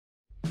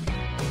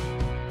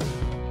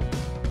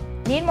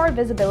Need more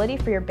visibility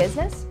for your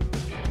business?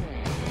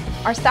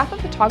 Our staff of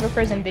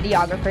photographers and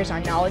videographers are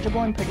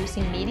knowledgeable in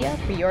producing media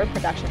for your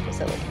production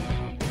facility.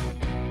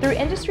 Through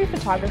Industry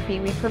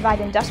Photography, we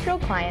provide industrial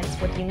clients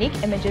with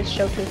unique images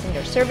showcasing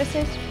their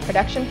services,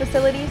 production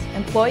facilities,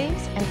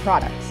 employees, and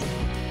products.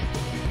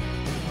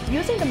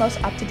 Using the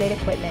most up-to-date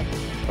equipment,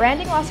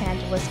 Branding Los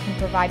Angeles can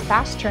provide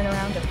fast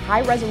turnaround of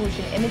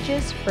high-resolution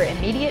images for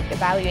immediate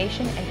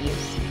evaluation and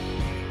use.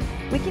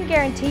 We can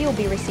guarantee you'll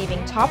be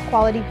receiving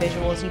top-quality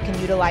visuals you can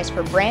utilize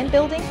for brand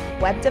building,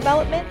 web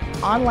development,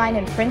 online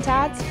and print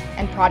ads,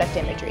 and product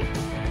imagery.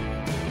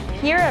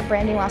 Here at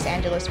Branding Los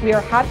Angeles, we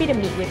are happy to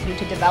meet with you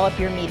to develop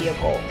your media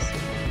goals.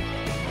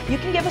 You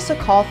can give us a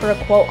call for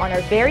a quote on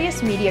our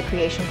various media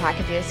creation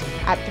packages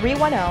at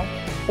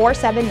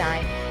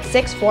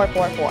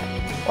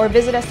 310-479-6444 or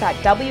visit us at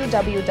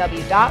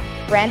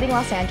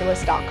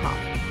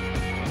www.brandinglosangeles.com.